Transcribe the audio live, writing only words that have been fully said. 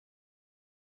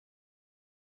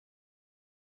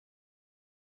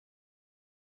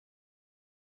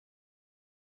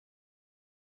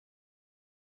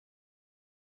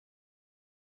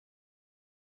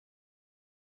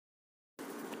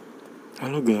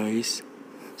Halo guys,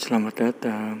 selamat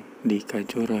datang di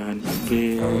Kajoran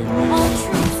Game. All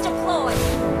troops deployed.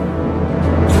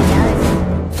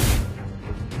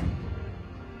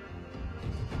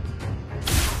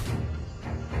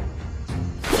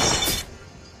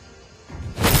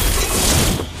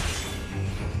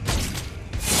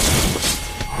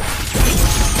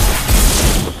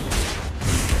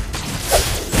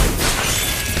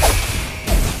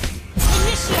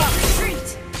 Initiate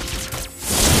retreat.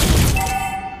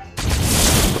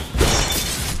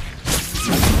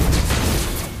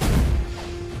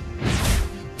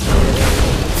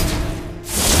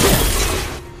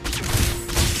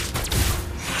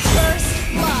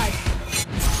 First blood.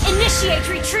 Initiate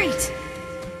retreat.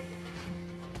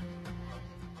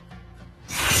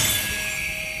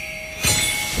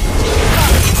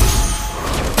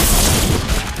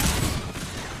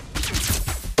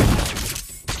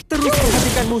 Terus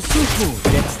perhatikan musuhmu,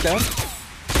 Dexter.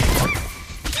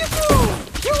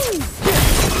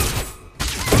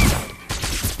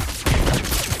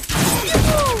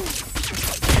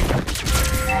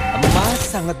 Emas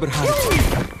sangat berharga.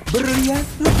 Berlian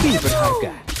lebih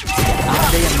berharga. Tidak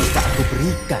ada yang bisa aku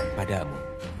berikan padamu.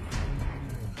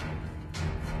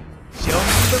 Show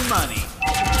me the money.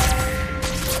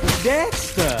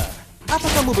 Dexter, apa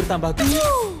kamu bertambah tinggi?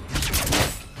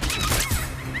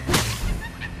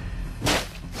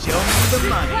 Show me the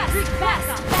money. Request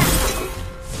backup.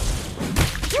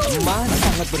 Emas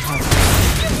sangat berharga.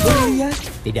 Berlian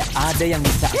tidak ada yang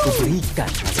bisa aku berikan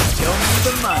padamu. Show me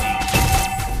the money.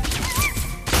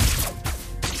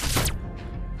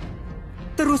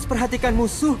 Terus perhatikan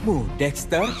musuhmu,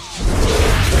 Dexter.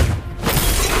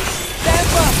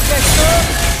 Tembak, Dexter!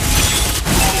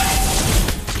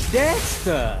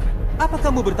 Dexter, apa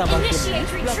kamu bertambah Initiate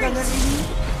gemuk belakangan retreat. ini?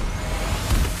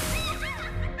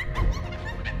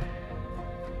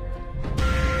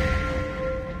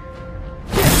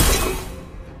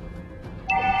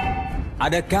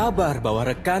 Ada kabar bahwa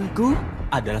rekanku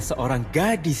adalah seorang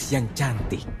gadis yang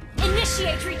cantik.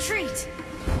 Initiate retreat.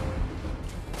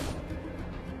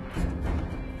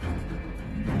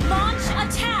 Launch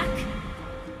attack.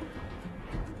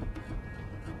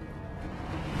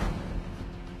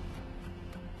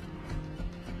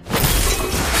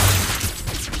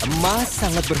 Emas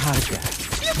sangat berharga.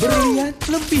 Berlian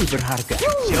lebih berharga. Show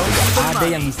me Tidak the ada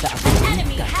money. yang bisa aku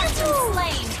Enemy berikan. has been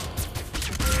slain.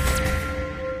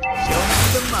 Show me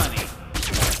the money.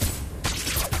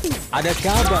 Ada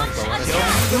kabar bahwa Show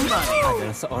me the money.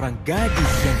 adalah seorang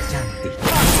gadis yang cantik.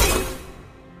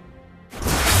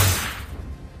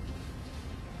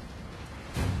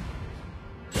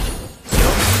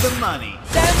 Show me the money.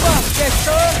 Tembak,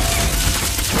 Dexter!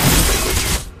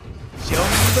 Show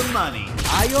me the money.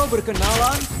 Ayo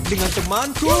berkenalan dengan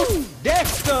temanku,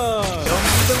 Dexter! Show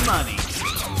me the money.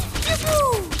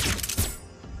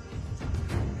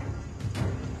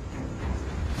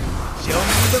 Show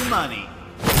me the money.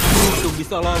 Untuk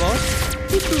bisa lolos,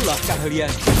 itulah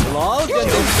keahlian. Claude dan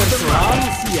Dexter selalu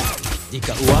siap.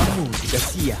 Jika uangmu juga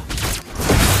siap.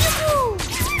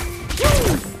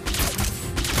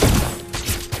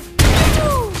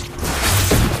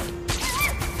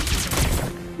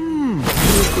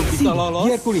 Untuk bisa lolos,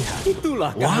 biar kulihat.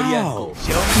 Itulah keahlianku.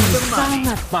 Show me the money.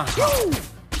 Sangat mahal.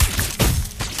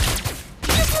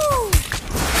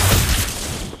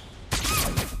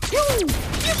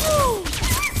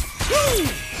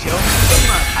 Show me the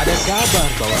money. Ada kabar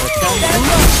bahwa rekanku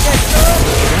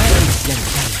gadis yang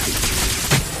cantik.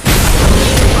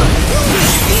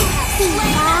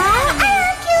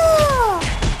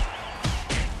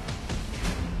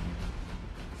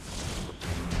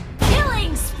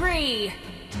 Killing spree.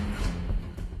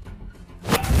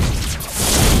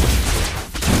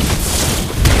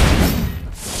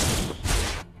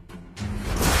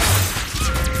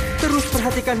 Terus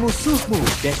perhatikan musuhmu,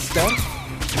 Dexter.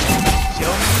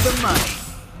 Show me the money.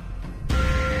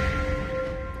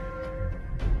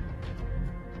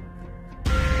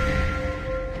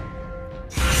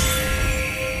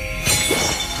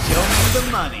 Show me the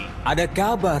money. Ada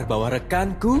kabar bahwa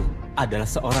rekanku adalah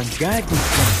seorang gadis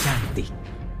yang cantik.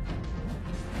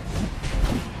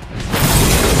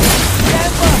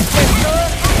 Tembak, Dexter!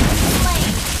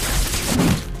 Slain.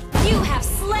 You have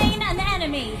slain an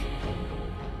enemy.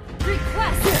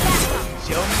 Request backup.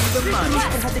 Show me the money.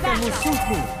 Perhatikan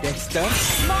musuhmu, Dexter.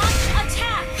 Launch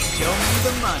attack. Show me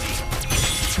the money.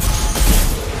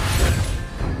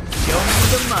 Show me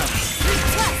the money.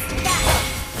 Request backup.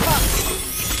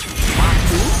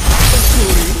 Aku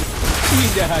pencuri?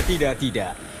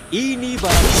 Tidak. Ini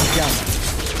barang pinjaman.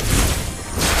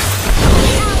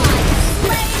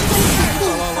 Slain.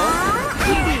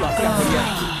 Itulah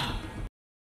keahlianku.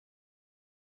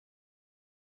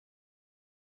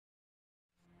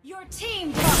 Your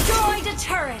team destroyed a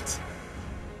turret.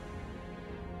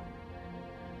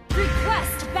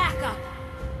 Request backup.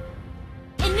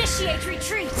 Initiate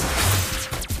retreat.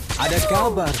 Ada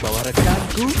kabar bahwa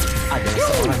rekanku adalah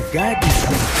seorang gadis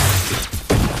yang cantik.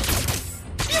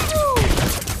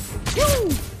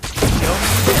 Show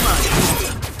me the money.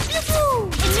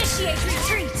 Initiate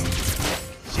retreat.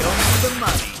 Show me the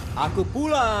money. Aku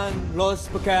pulang, Los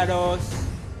Pecados.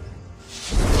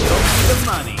 Show me the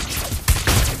money.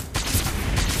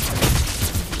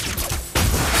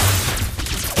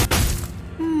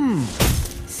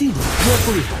 Sini, biar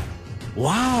kulihat.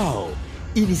 Wow,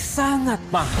 ini sangat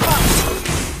mahal.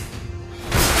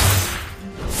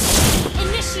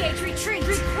 Initiate retreat.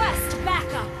 Request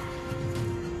backup.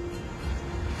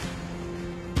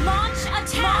 Launch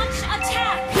attack. Launch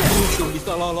attack. Untung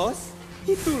bisa lolos.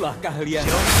 Itulah keahlian.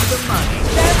 Show me the money.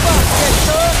 Tembak,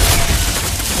 Dexter!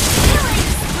 Killing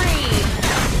spree.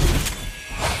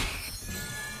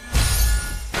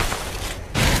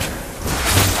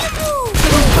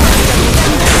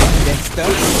 Dexter,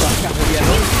 itulah keahlian.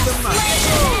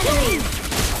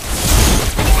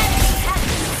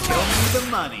 Show me the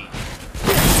money.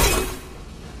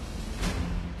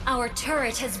 Our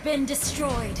turret has been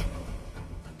destroyed.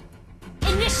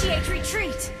 Initiate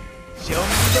retreat. Show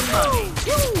me the money.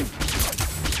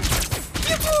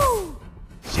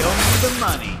 Show me the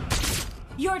money.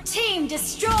 Your team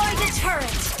destroyed a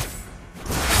turret.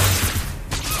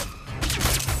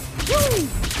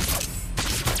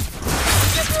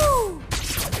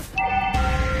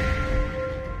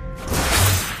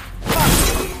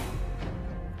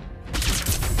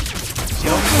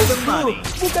 Show me the money.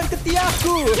 Bukan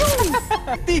ketiakku.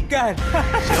 Hentikan.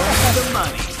 Show me the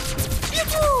money.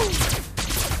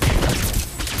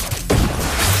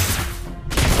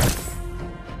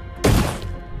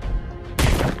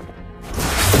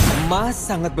 Emas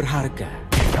sangat berharga.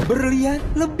 Berlian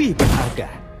lebih berharga.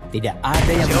 Tidak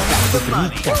ada yang bisa aku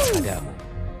berikan padamu.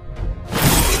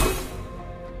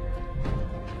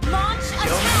 Launch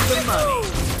Show me the attack. money.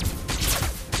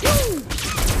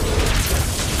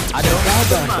 Ada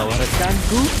kabar bahwa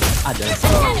rekanku adalah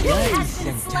seorang Enemy gadis has been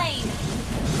yang cantik. slain.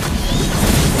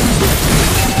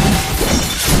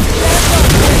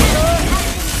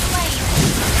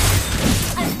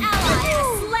 An ally has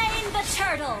slain the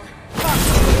turtle.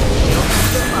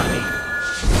 The money.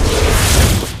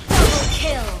 Double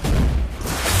kill.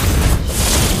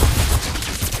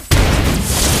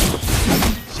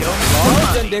 Show me the Claude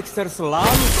dan money. Dexter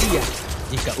selalu siap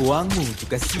jika uangmu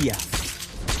juga siap.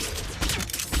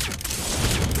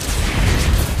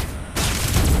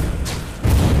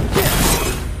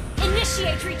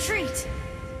 Initiate retreat.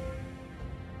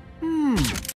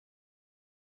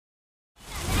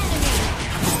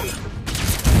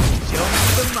 Show me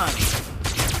the money.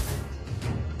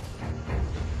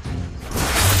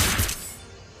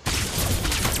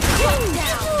 Shut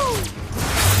down.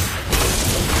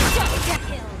 Shut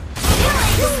down.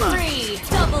 Killing spree.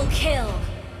 Double kill.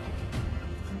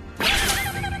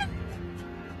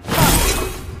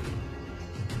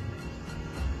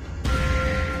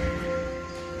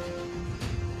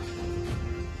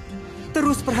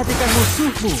 Terus perhatikan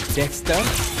musuhmu, Dexter.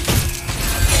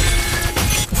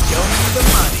 Show me the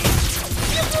money.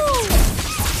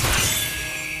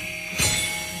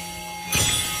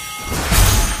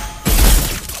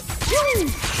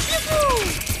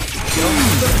 Show me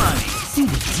the money.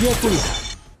 Sini, dia kulihat.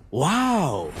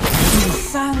 Wow, ini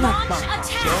sangat Launch mahal.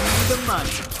 Show attack. me the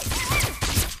money.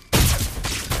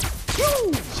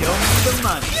 Show me the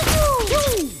money.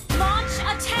 Launch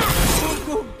attack.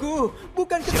 Punggungku,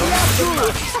 bukan Show me the ketiakku.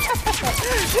 money.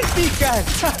 Hentikan.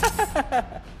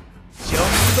 Show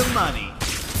me the money.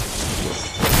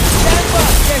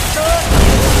 Tembak, Dexter.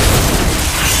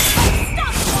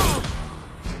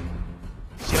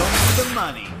 Show me the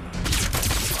money.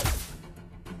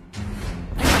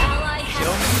 An ally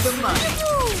Show me has the money.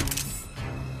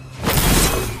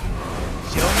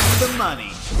 Show me the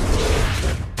money.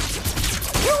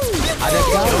 Ada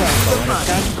kabar bahwa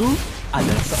rekanku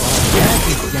adalah seorang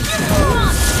gadis yang cantik.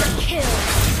 monster kill.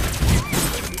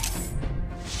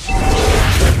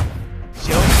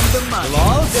 Show me the money.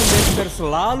 Claude dan Dexter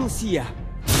selalu siap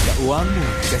jika uangmu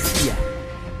juga siap.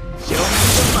 Show me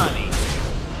the money.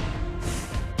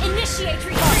 Initiate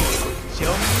retreat. Show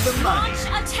me the money. Launch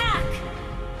attack.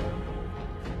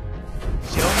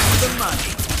 Show me the money.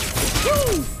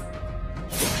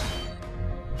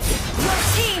 Your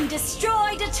team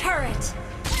destroyed a turret.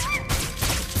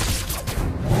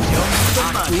 Show me the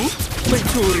Aku money.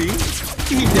 mencuri?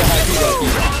 Tidak, tidak,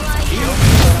 tidak. Ally Ini has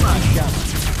seorang ancaman.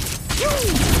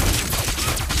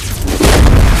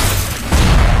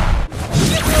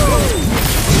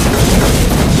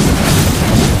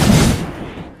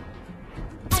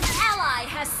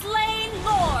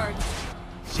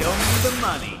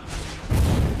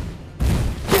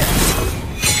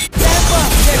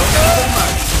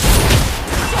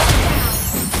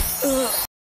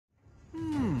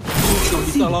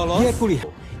 lolos. Dia kuliah.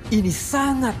 Ini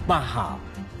sangat mahal.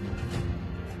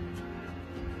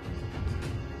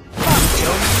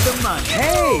 Show me the money.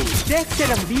 Hey, Dex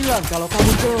sedang bilang kalau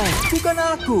kamu jelek, bukan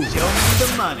aku. Show me the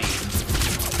money.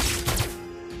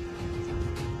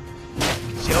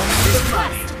 Show me the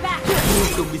money. Request back.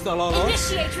 Untuk bisa lolos,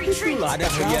 Initiate retreat. itulah ada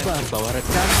kabar bahwa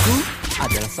rekanku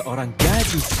adalah seorang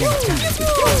gadis yang cantik.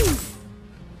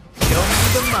 Show me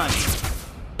the money.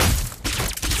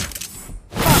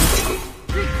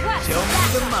 Request Show me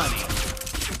the back. money.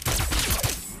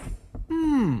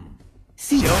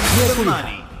 Sini, Show me dia the kulihat.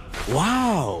 money.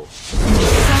 Wow, ini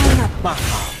sangat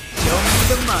mahal. Show me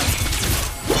the money.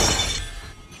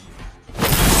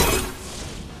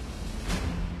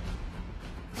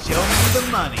 Show me the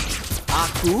money.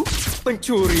 Aku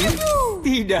pencuri?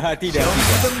 Tidak, tidak, Show me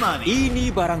the tidak. money. Ini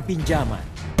barang pinjaman.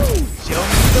 Show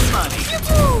me the money.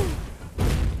 Show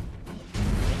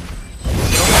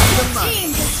me the money. Team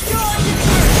destroy the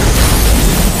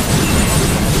turret.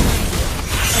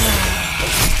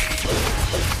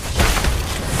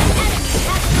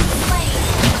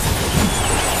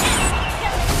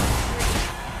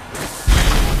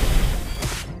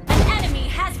 An enemy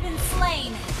has been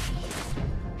slain.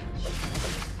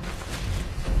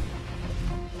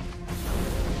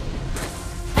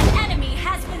 An enemy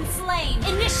has been slain.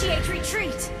 Initiate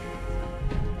retreat.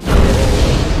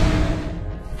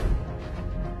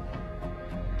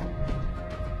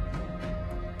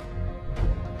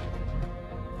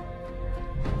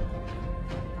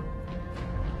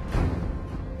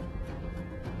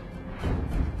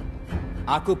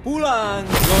 Aku pulang,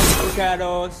 Los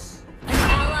Pecados. An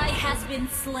ally has been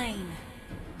slain.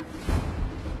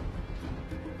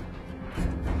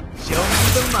 Show me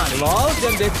the money. Claude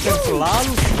dan Dexter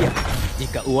selalu siap.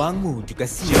 Jika uangmu juga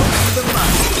Show siap. me the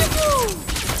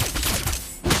money.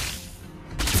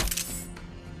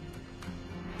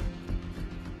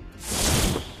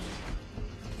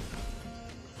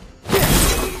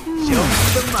 Show me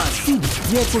the money. Sini,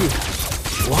 dia kulihat.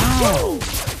 Wow,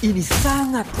 ini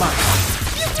sangat mahal.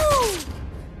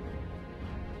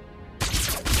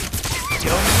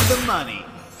 Show me the money.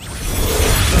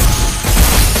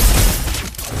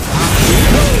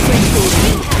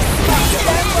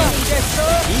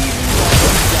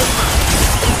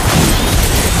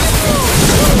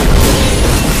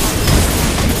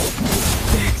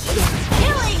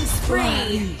 Killing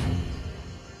spree.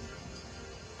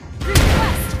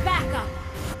 Request backup.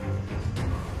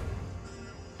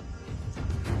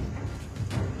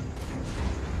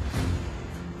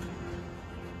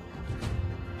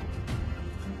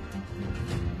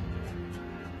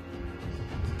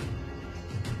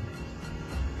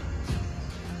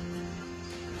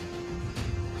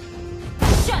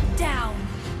 Shut down.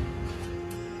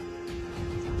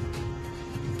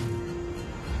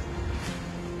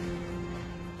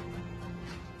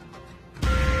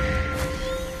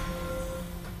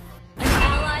 An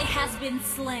ally has been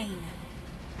slain.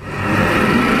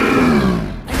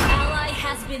 An ally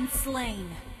has been slain.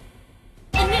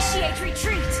 Initiate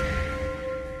retreat.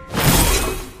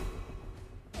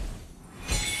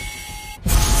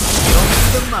 Show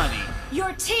me the money.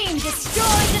 Your team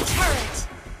destroyed the turret.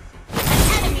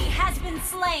 An enemy has been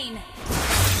slain.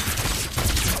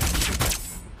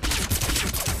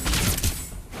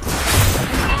 An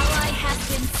ally has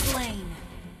been slain.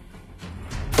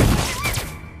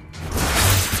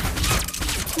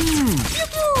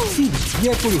 Sini,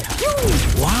 dia kulihat.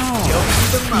 Wow, Show me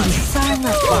the ini money.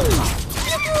 sangat mahal.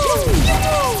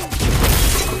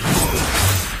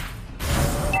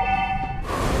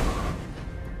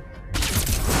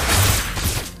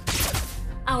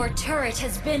 Our turret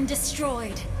has been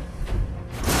destroyed.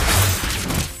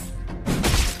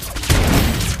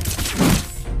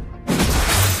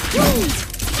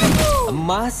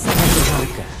 Emas sangat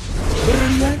berharga.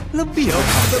 Berlian lebih Show me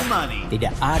berharga. the money.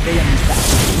 Tidak ada yang bisa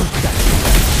aku berikan.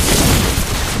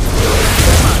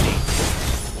 The money.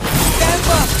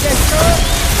 Tembak, Dexter!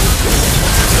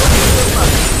 The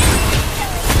money.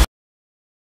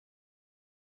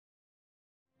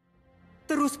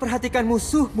 Terus perhatikan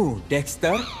musuhmu,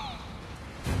 Dexter.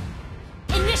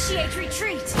 Initiate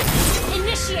retreat.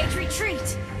 Initiate retreat.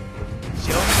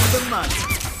 Show me the money.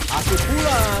 Aku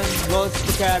pulang, Los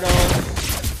Pecados.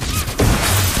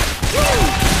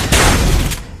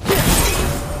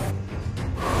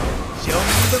 Show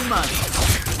me the money.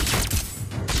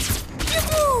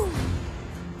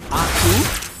 Aku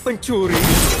pencuri?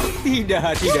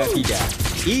 Tidak, tidak, tidak.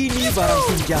 Ini barang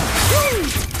pinjam.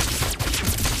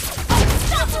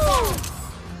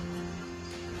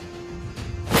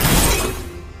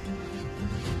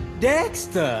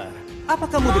 Dexter, apa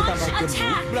kamu bertambah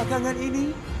gemuk belakangan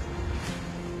ini?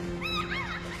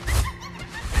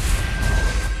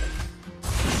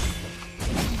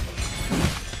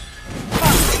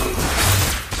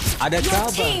 Ada Your kabar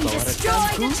team bahwa destroyed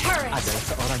rekanku a turret. adalah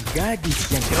seorang gadis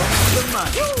yang Show me the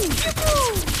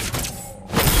money.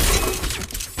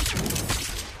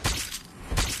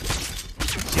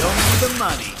 Show me the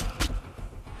money.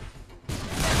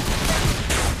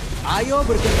 Ayo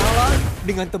berkenalan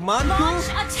dengan temanku. Launch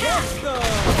attack.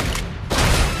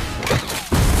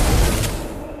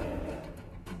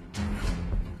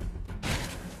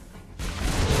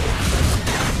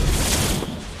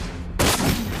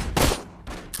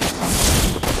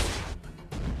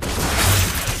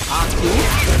 Aku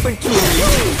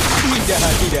pencuri.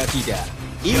 Tidak.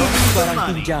 Ini barang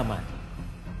pinjaman.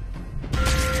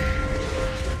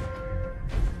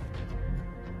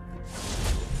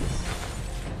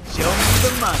 Show me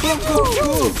the money.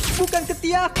 Bukan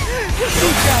ketiak. The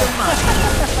money.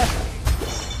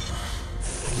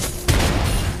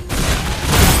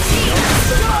 Team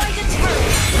destroyed a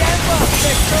turret. Tembak,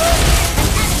 Vector.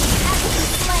 An enemy has been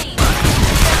slain.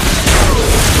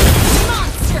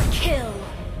 Monster kill.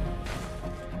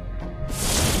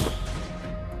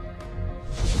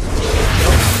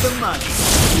 Show me the money.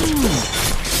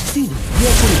 Sini,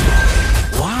 dia kulit.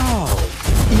 Wow,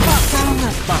 ini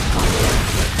sangat mahal.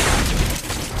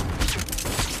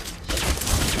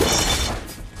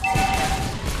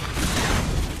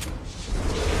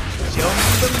 Show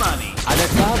me the money. Ada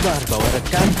kabar bahwa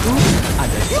rekanku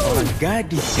adalah seorang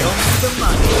gadis Show yang me the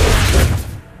money.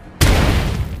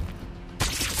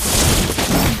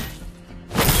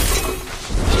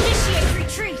 Initiate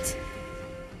retreat.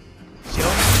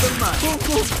 Show me the money.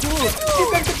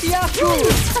 bukan ketiakku.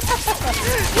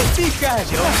 Hentikan.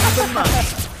 Show me the money.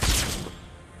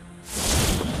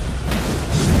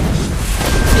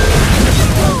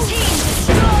 Team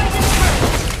destroyed a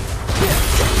turret.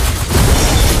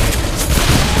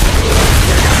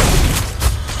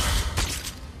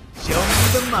 Show me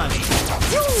the money.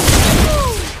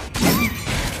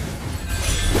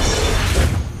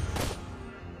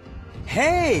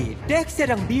 Hey, Dex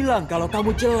sedang bilang kalau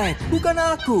kamu jelek, bukan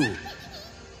aku.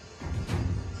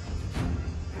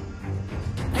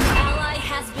 An ally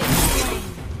has been slain.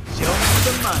 Show me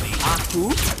the money. Aku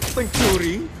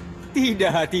pencuri?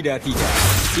 Tidak.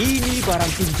 Ini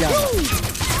barang pinjaman.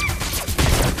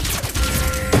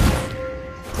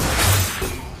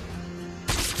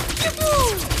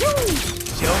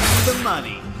 Show me the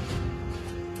money.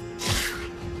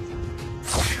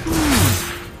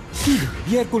 Sini,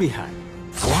 biar kulihat.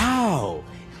 Wow,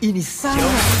 ini Show sangat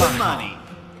me the mahal. money.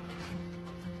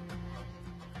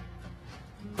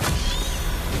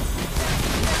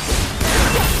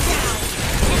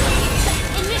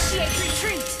 Initiate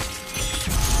retreat.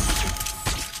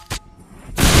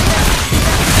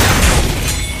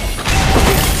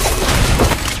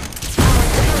 Our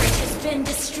turret has been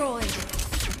destroyed.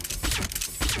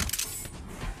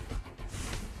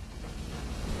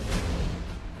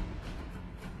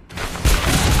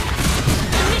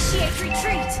 Initiate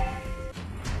retreat.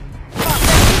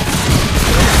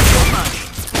 The money.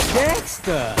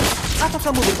 Dexter, apa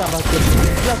kamu bertambah gede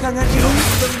belakangan Show ini?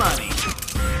 me the money.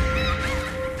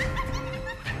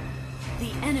 The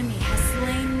enemy has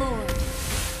slain Lord.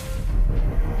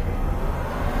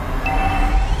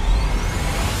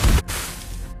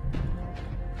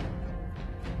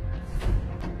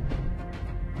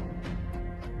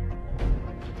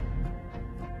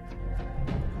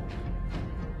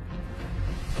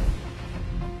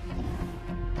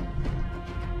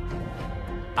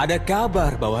 Ada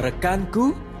kabar bahwa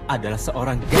rekanku adalah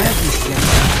seorang gadis yang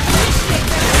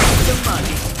The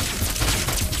money.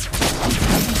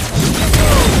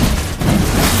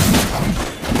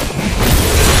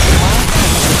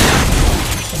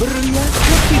 berlian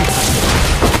kepilihan.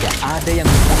 Tidak ada yang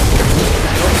bisa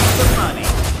The money.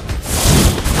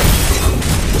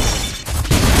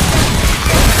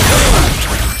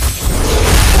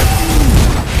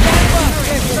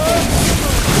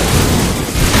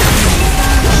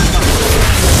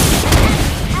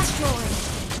 Asteroid.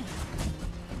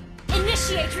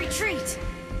 Initiate retreat.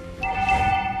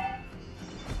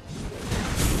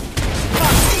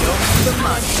 Show me the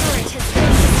money. Turret has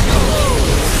been destroyed.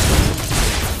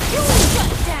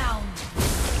 Shut down.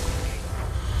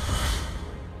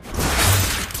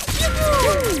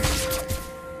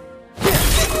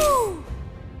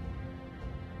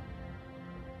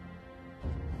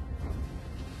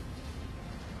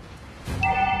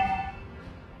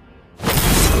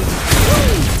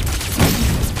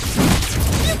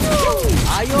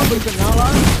 Ayo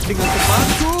berkenalan dengan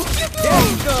temanku,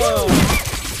 Dexter.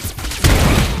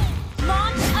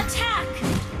 Launch attack.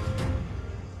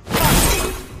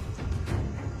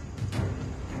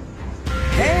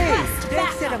 Hey, Dex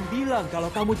sedang bilang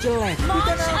kalau kamu jelek,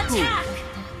 bukan Launch aku. attack.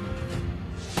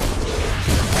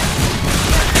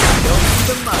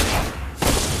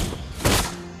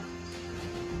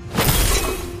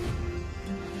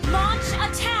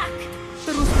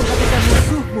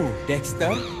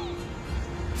 Dexter.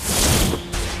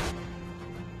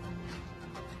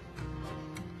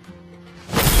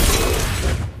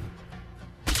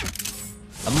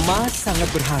 Emas sangat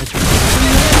berharga.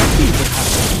 Lebih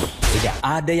berharga. Tidak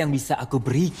ada yang bisa aku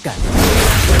berikan.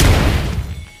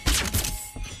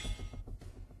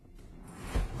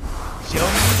 Show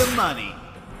me the money.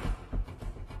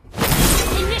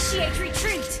 Initiate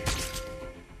retreat.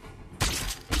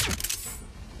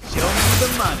 Show me the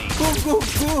money.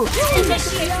 Punggungku.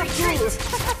 Initiate retreat.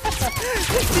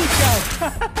 Hentikan.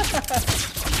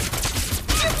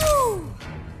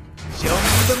 Show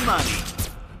me the money.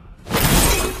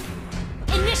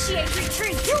 Initiate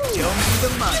retreat. Show me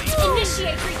the money.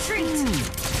 Initiate retreat.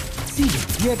 Sini,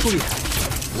 biar kulihat.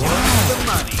 Show me the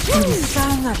money. Ini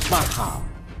sangat mahal.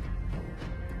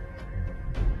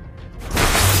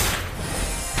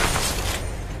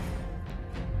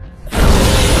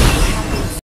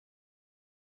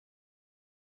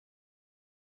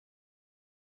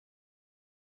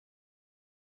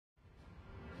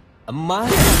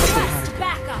 Emas sangat berharga.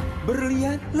 Back up.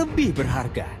 Berlian lebih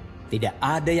berharga. Tidak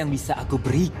ada yang bisa aku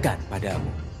berikan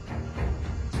padamu.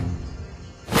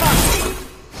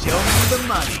 Show me the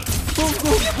money.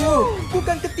 Punggungku,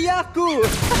 bukan ketiakku.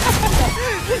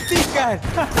 Hentikan.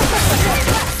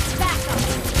 Back up.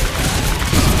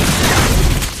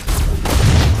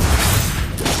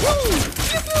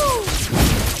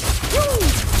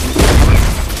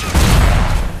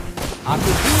 Aku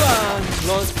pulang,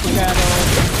 Los Pegados.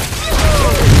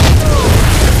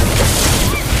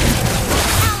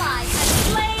 Ally has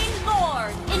slain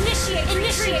Lord. Initiate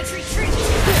retreat.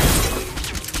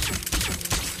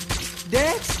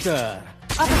 Dexter,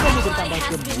 apa kamu bertambah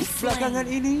gemuk belakangan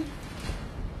ini?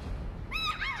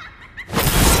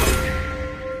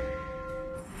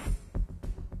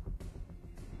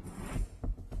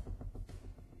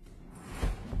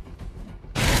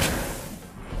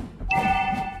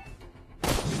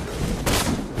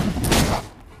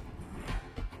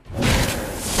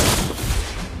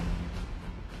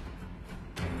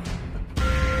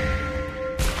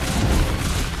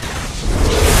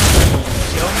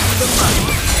 Show me the money.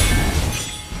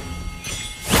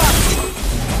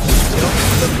 Show me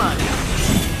the money.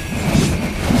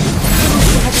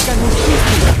 Perhatikan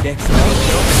musuhku, Dexter.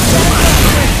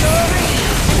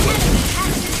 Enemy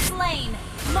has been slain.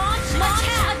 Launch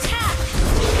attack.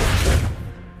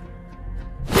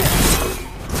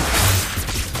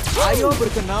 Ayo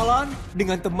berkenalan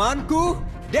dengan temanku,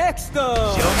 Dexter.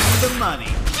 Show me the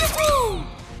money.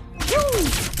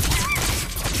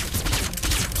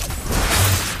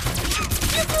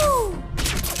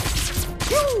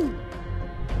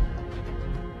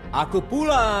 Aku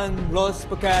pulang, Los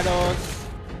Pecados.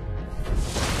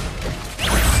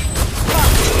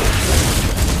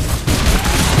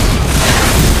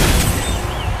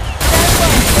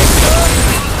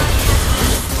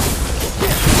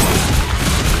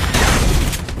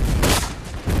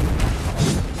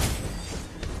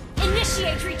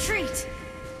 Initiate retreat.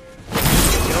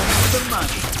 Show me the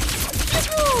money.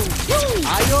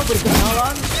 Ayo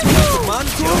berkenalan dengan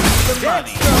temanku,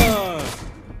 Dexter.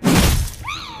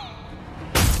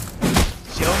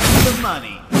 Show me the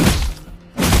money.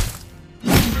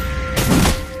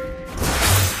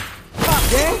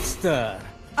 Dexter,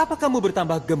 apa kamu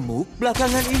bertambah gemuk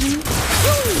belakangan ini?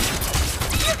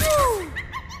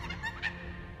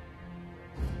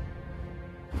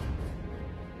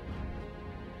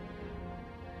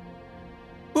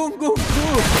 Punggungku,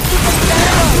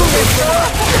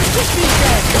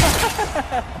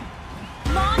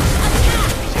 Launch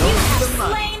attack. You have the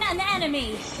money. slain an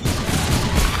enemy.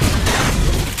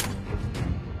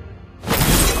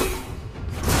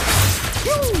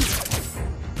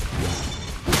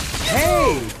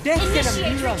 Hey, Dexter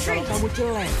yang Initiate bilang kalau retreat. kamu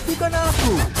jelek, bukan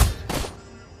aku.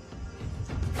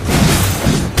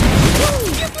 Show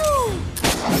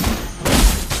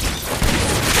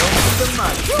me the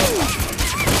money.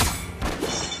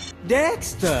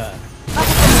 Dexter, apa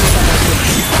kamu bertambah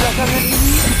gemuk belakangan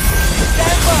ini?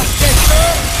 Tembak, Dexter!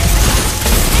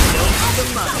 Show me the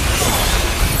money.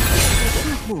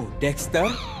 Musuhmu,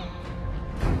 Dexter.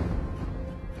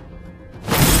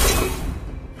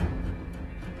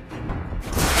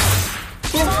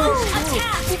 Launch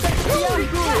attack.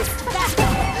 Request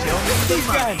backup. Show me the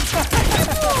money.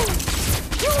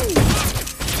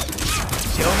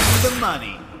 Show me the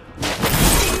money.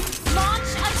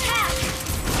 Launch attack.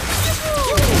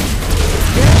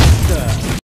 Dexter.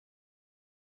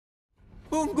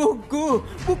 Punggungku,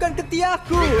 bukan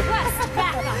ketiakku. Request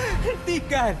backup.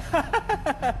 Hentikan.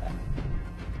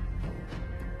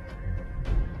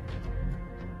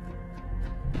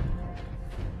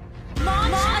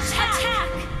 Launch attack.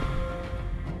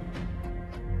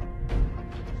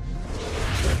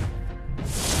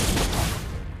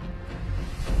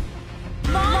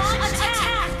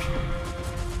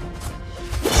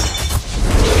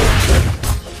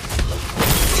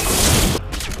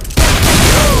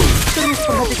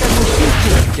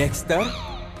 Master.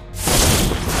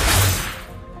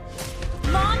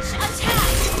 Launch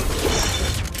attack!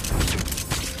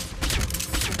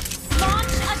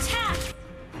 Launch attack!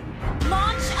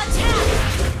 Launch attack!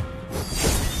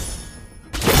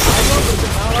 Ayo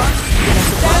berkenalan dengan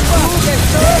sepatu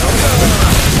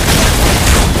Master.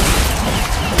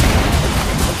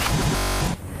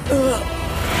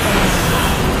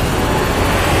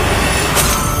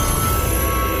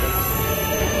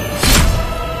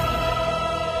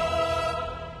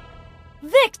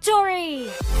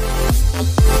 Victory!